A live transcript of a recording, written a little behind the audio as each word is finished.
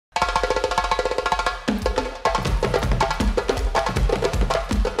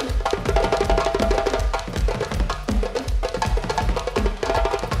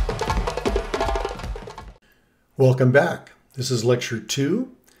Welcome back. This is Lecture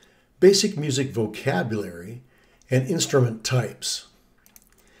 2, Basic Music Vocabulary and Instrument Types.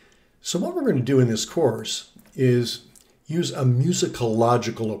 So what we're going to do in this course is use a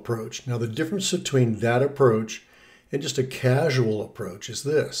musicological approach. Now the difference between that approach and just a casual approach is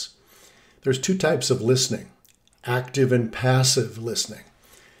this. There's two types of listening, active and passive listening.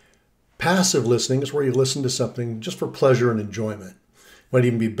 Passive listening is where you listen to something just for pleasure and enjoyment. It might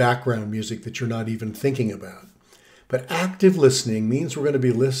even be background music that you're not even thinking about. But active listening means we're going to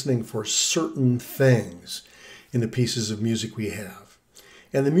be listening for certain things in the pieces of music we have.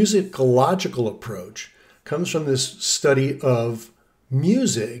 And the musicological approach comes from this study of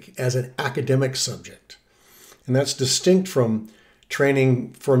music as an academic subject. And that's distinct from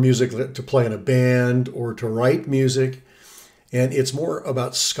training for music to play in a band or to write music. And it's more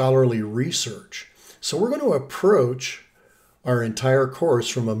about scholarly research. So we're going to approach our entire course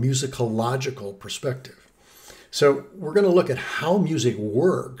from a musicological perspective. So we're going to look at how music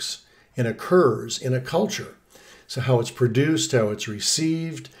works and occurs in a culture. So how it's produced, how it's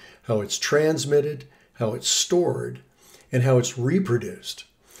received, how it's transmitted, how it's stored, and how it's reproduced.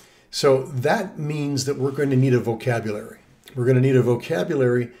 So that means that we're going to need a vocabulary. We're going to need a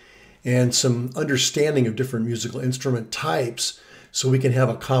vocabulary and some understanding of different musical instrument types so we can have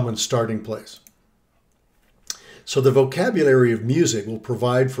a common starting place. So the vocabulary of music will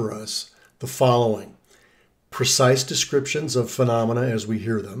provide for us the following: precise descriptions of phenomena as we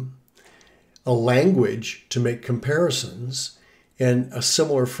hear them, a language to make comparisons, and a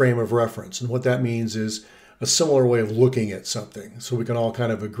similar frame of reference. And what that means is a similar way of looking at something, so we can all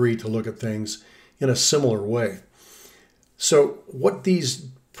kind of agree to look at things in a similar way. So what these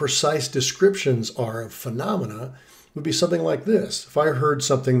precise descriptions are of phenomena would be something like this. If I heard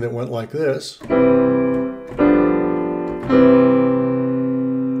something that went like this,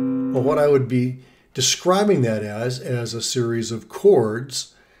 well, what I would be describing that as a series of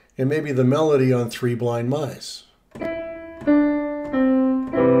chords and maybe the melody on Three Blind Mice.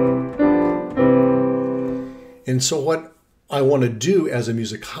 And so what I want to do as a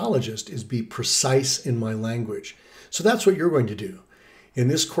musicologist is be precise in my language. So that's what you're going to do. In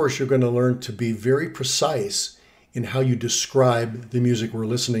this course, you're going to learn to be very precise in how you describe the music we're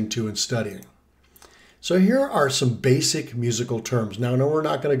listening to and studying. So here are some basic musical terms. Now, no, we're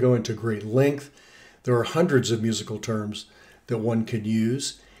not going to go into great length. There are hundreds of musical terms that one can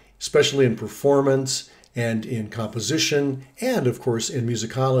use, especially in performance and in composition and, of course, in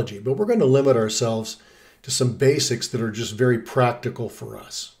musicology. But we're going to limit ourselves to some basics that are just very practical for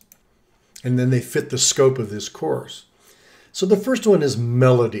us. And then they fit the scope of this course. So the first one is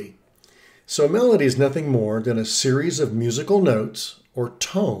melody. So melody is nothing more than a series of musical notes or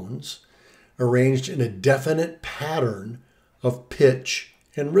tones arranged in a definite pattern of pitch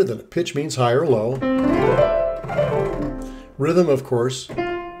and rhythm. Pitch means high or low. Rhythm, of course,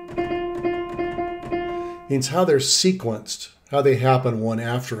 means how they're sequenced, how they happen one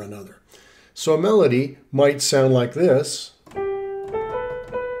after another. So a melody might sound like this.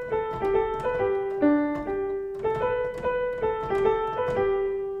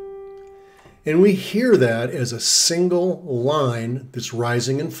 And we hear that as a single line that's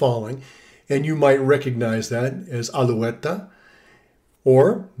rising and falling. And you might recognize that as Alouette.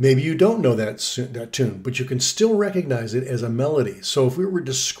 Or maybe you don't know that tune, but you can still recognize it as a melody. So if we were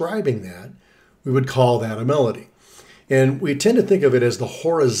describing that, we would call that a melody. And we tend to think of it as the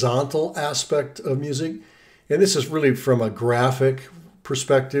horizontal aspect of music. And this is really from a graphic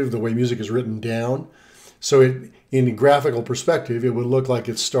perspective, the way music is written down. So in a graphical perspective, it would look like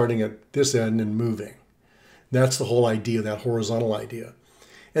it's starting at this end and moving. That's the whole idea, that horizontal idea.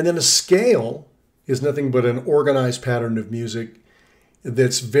 And then a scale is nothing but an organized pattern of music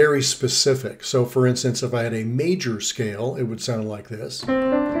that's very specific. So for instance, if I had a major scale, it would sound like this. If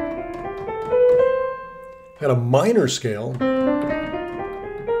I had a minor scale,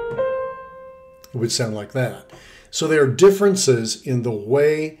 it would sound like that. So there are differences in the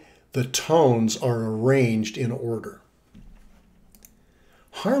way the tones are arranged in order.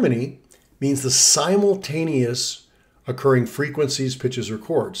 Harmony means the simultaneous occurring frequencies, pitches, or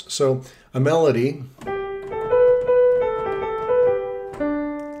chords. So a melody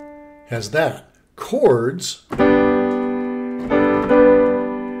has that. Chords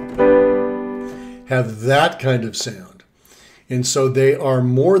have that kind of sound. And so they are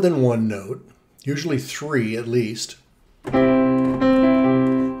more than one note, usually three at least,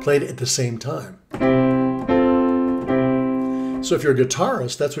 played at the same time. So if you're a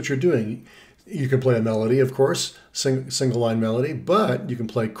guitarist, that's what you're doing. You can play a melody, of course, single line melody, but you can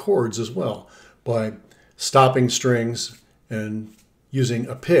play chords as well by stopping strings and using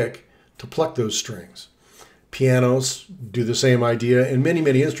a pick to pluck those strings. Pianos do the same idea, and many,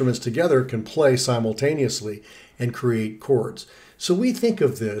 many instruments together can play simultaneously and create chords. So we think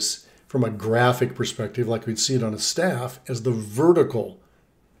of this from a graphic perspective, like we'd see it on a staff, as the vertical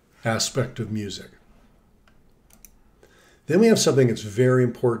aspect of music. Then we have something that's very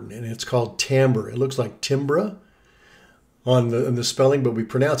important, and it's called timbre. It looks like timbre on the spelling, but we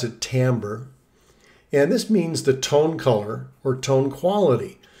pronounce it timbre. And this means the tone color or tone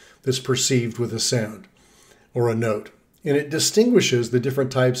quality that's perceived with a sound or a note. And it distinguishes the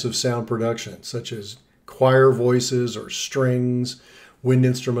different types of sound production, such as choir voices or strings, wind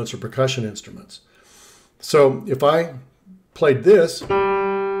instruments, or percussion instruments. So if I played this,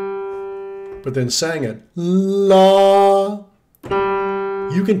 but then sang it, la,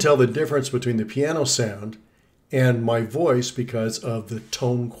 you can tell the difference between the piano sound and my voice because of the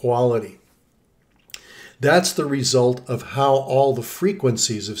tone quality. That's the result of how all the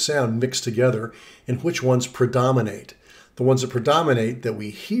frequencies of sound mix together and which ones predominate. The ones that predominate that we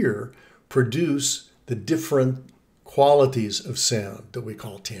hear produce the different qualities of sound that we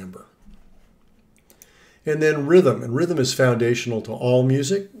call timbre. And then rhythm, and rhythm is foundational to all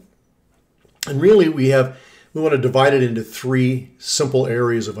music. And really we want to divide it into three simple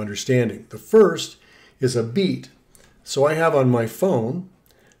areas of understanding. The first is a beat. So I have on my phone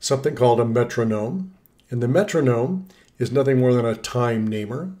something called a metronome, and the metronome is nothing more than a time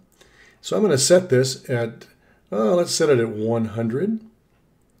namer. So I'm going to set this at, let's set it at 100.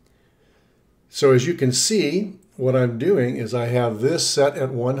 So as you can see, what I'm doing is I have this set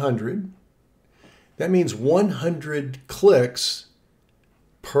at 100. That means 100 clicks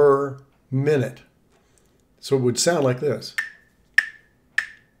per minute. So it would sound like this.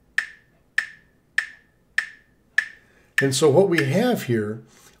 And so what we have here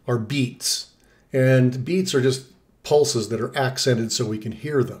are beats. And beats are just pulses that are accented so we can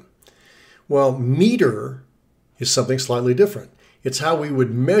hear them. Well, meter is something slightly different. It's how we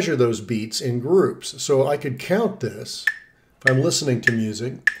would measure those beats in groups. So I could count this, if I'm listening to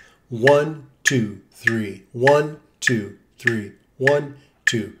music, 1, 2, 3, 1, 2, 3, 1,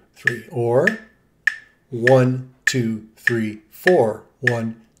 2, 3, or 1, 2, 3, 4,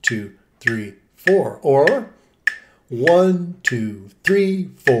 1, 2, 3, 4, or 1, 2, 3,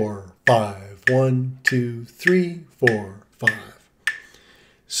 4, 5, 1, 2, 3, 4, 5.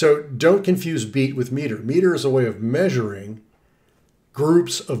 So don't confuse beat with meter. Meter is a way of measuring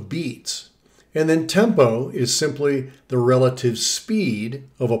groups of beats. And then tempo is simply the relative speed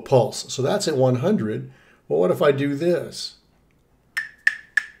of a pulse. So that's at 100. Well, what if I do this?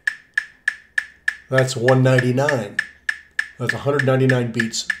 That's 199. That's 199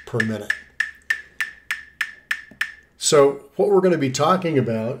 beats per minute. So what we're going to be talking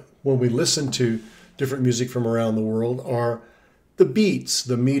about when we listen to different music from around the world are the beats,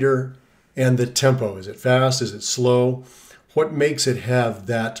 the meter, and the tempo. Is it fast? Is it slow? What makes it have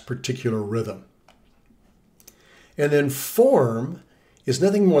that particular rhythm? And then form is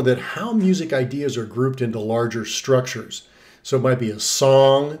nothing more than how music ideas are grouped into larger structures. So it might be a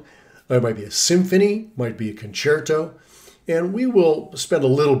song, it might be a symphony, it might be a concerto. And we will spend a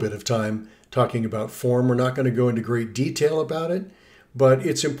little bit of time talking about form. We're not going to go into great detail about it, but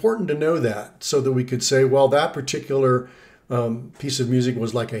it's important to know that so that we could say, well, that particular piece of music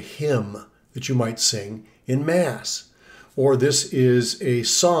was like a hymn that you might sing in Mass. Or this is a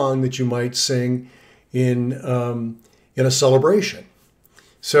song that you might sing in a celebration.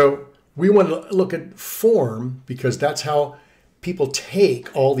 So we want to look at form because that's how people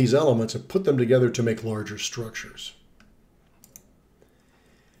take all these elements and put them together to make larger structures.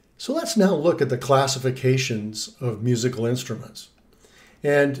 So let's now look at the classifications of musical instruments.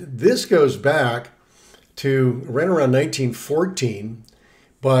 And this goes back to right around 1914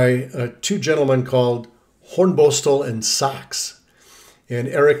 by two gentlemen called Hornbostel and Sachs. And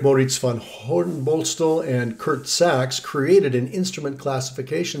Erich Moritz von Hornbostel and Kurt Sachs created an instrument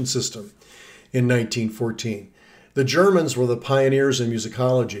classification system in 1914. The Germans were the pioneers in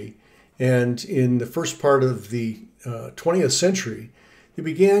musicology, and in the first part of the 20th century, they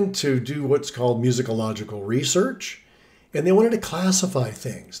began to do what's called musicological research, and they wanted to classify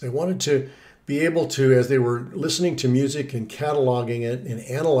things. They wanted to be able to, as they were listening to music and cataloging it and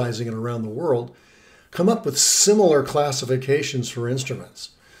analyzing it around the world, come up with similar classifications for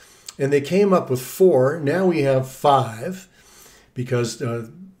instruments. And they came up with 4. Now we have 5 because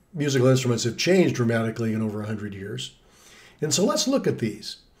musical instruments have changed dramatically in over 100 years. And so let's look at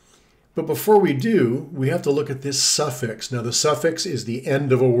these. But before we do, we have to look at this suffix. Now the suffix is the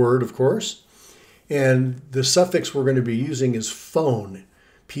end of a word, of course. And the suffix we're going to be using is phone,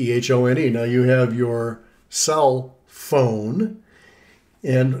 P-H-O-N-E. Now you have your cell phone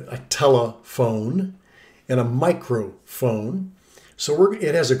and a telephone. and a microphone. So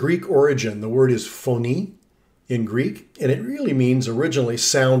it has a Greek origin. The word is phoni in Greek, and it really means originally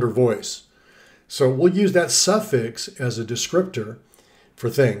sound or voice. So we'll use that suffix as a descriptor for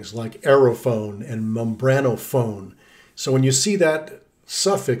things like aerophone and membranophone. So when you see that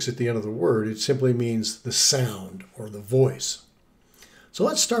suffix at the end of the word, it simply means the sound or the voice. So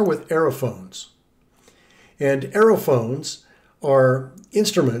let's start with aerophones. And aerophones are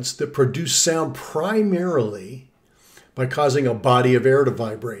instruments that produce sound primarily by causing a body of air to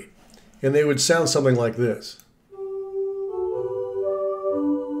vibrate. And they would sound something like this.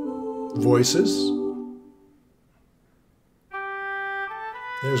 Voices.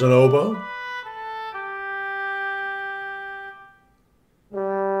 There's an oboe.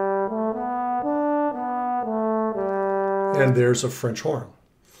 And there's a French horn.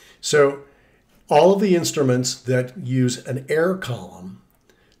 So all of the instruments that use an air column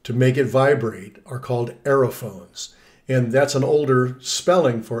to make it vibrate are called aerophones. And that's an older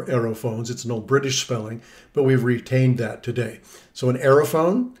spelling for aerophones. It's an old British spelling, but we've retained that today. So an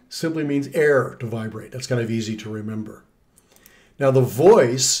aerophone simply means air to vibrate. That's kind of easy to remember. Now the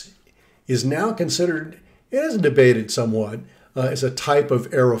voice is now considered, it is debated somewhat, as a type of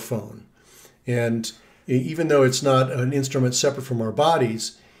aerophone. And even though it's not an instrument separate from our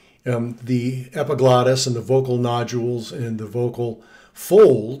bodies, the epiglottis and the vocal nodules and the vocal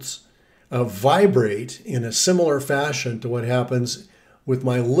folds vibrate in a similar fashion to what happens with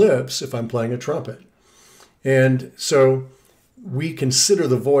my lips if I'm playing a trumpet. And so we consider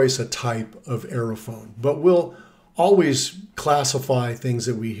the voice a type of aerophone, but we'll always classify things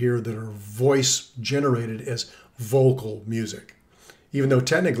that we hear that are voice generated as vocal music, even though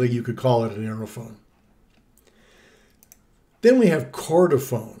technically you could call it an aerophone. Then we have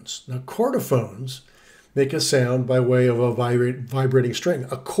chordophones. Now chordophones make a sound by way of a vibrating string,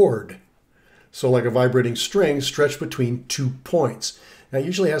 a chord. So like a vibrating string stretched between 2 points. Now it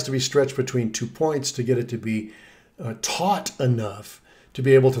usually has to be stretched between 2 points to get it to be taut enough to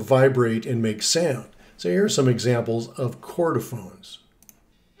be able to vibrate and make sound. So here are some examples of chordophones.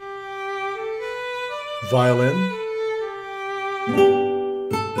 Violin,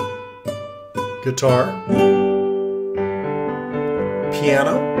 guitar,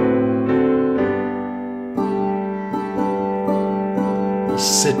 piano,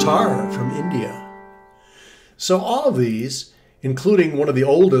 sitar from India. So all of these, including one of the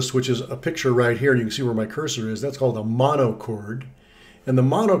oldest, which is a picture right here, and you can see where my cursor is, that's called a monochord. And the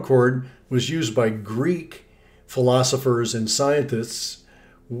monochord was used by Greek philosophers and scientists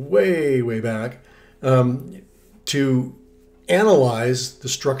way, way back to analyze the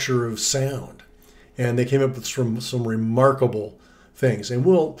structure of sound. And they came up with some remarkable things. And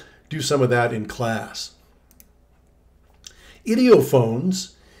we'll do some of that in class.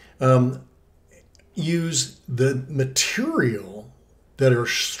 Idiophones use the material that are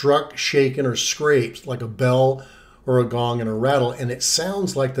struck, shaken, or scraped, like a bell or a gong and a rattle, and it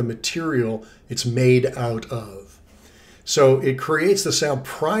sounds like the material it's made out of. So it creates the sound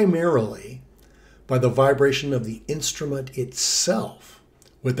primarily by the vibration of the instrument itself,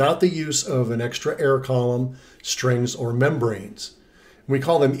 without the use of an extra air column, strings, or membranes. We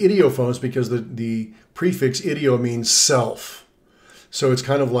call them idiophones because the prefix idio means self. So it's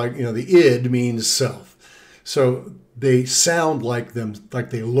kind of like, the id means self. So they sound like them, like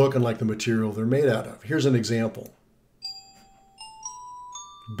they look and like the material they're made out of. Here's an example.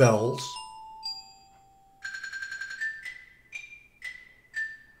 Bells.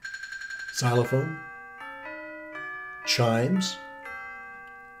 Xylophone. Chimes.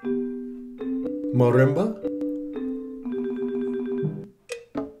 Marimba.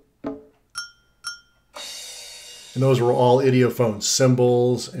 And those were all idiophones,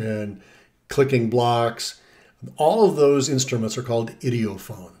 cymbals and clicking blocks. All of those instruments are called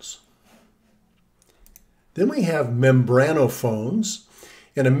idiophones. Then we have membranophones.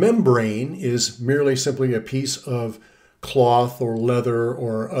 And a membrane is merely simply a piece of cloth or leather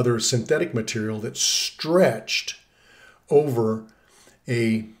or other synthetic material that's stretched over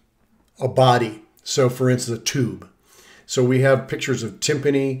a body. So for instance, a tube. So we have pictures of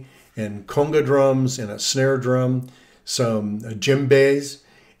timpani and conga drums and a snare drum, some djembes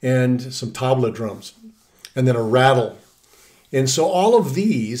and some tabla drums, and then a rattle. And so all of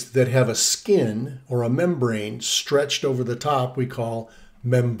these that have a skin or a membrane stretched over the top we call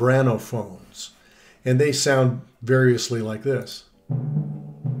membranophones. And they sound variously like this.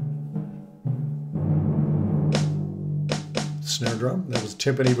 Snare drum, that was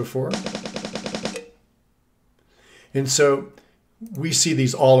timpani before. And so we see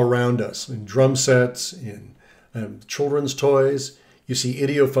these all around us in drum sets, in children's toys. You see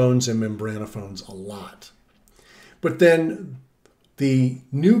idiophones and membranophones a lot. But then the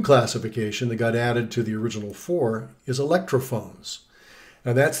new classification that got added to the original 4 is electrophones.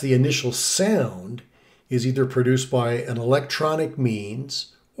 And that's the initial sound is either produced by an electronic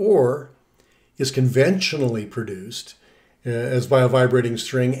means or is conventionally produced as by a vibrating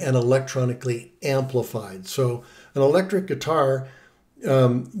string and electronically amplified. So an electric guitar,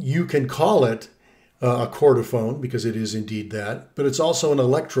 you can call it a chordophone because it is indeed that, but it's also an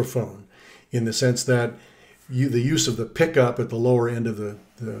electrophone in the sense that the use of the pickup at the lower end of the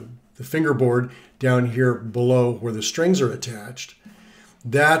fingerboard down here below where the strings are attached,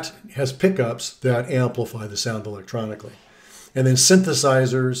 that has pickups that amplify the sound electronically. And then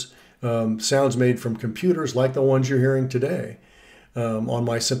synthesizers, sounds made from computers like the ones you're hearing today on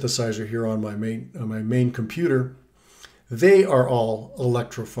my synthesizer here on my main computer, they are all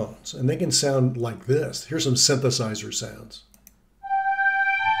electrophones and they can sound like this. Here's some synthesizer sounds.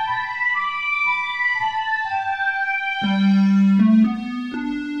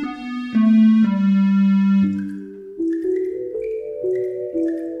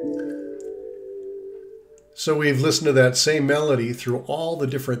 So we've listened to that same melody through all the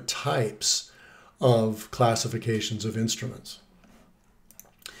different types of classifications of instruments.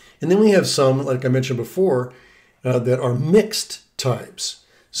 And then we have some, like I mentioned before, that are mixed types.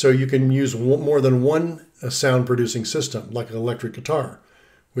 So you can use more than one sound producing system, like an electric guitar,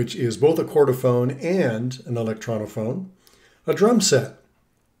 which is both a chordophone and an electronophone. A drum set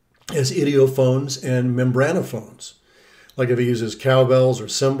has idiophones and membranophones. Like if it uses cowbells or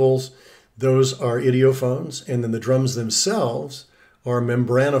cymbals, those are idiophones, and then the drums themselves are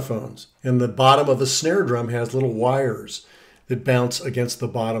membranophones. And the bottom of the snare drum has little wires that bounce against the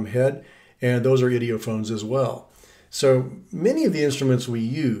bottom head, and those are idiophones as well. So many of the instruments we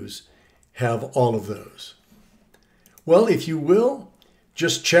use have all of those. Well, if you will,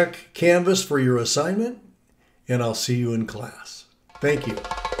 just check Canvas for your assignment, and I'll see you in class. Thank you.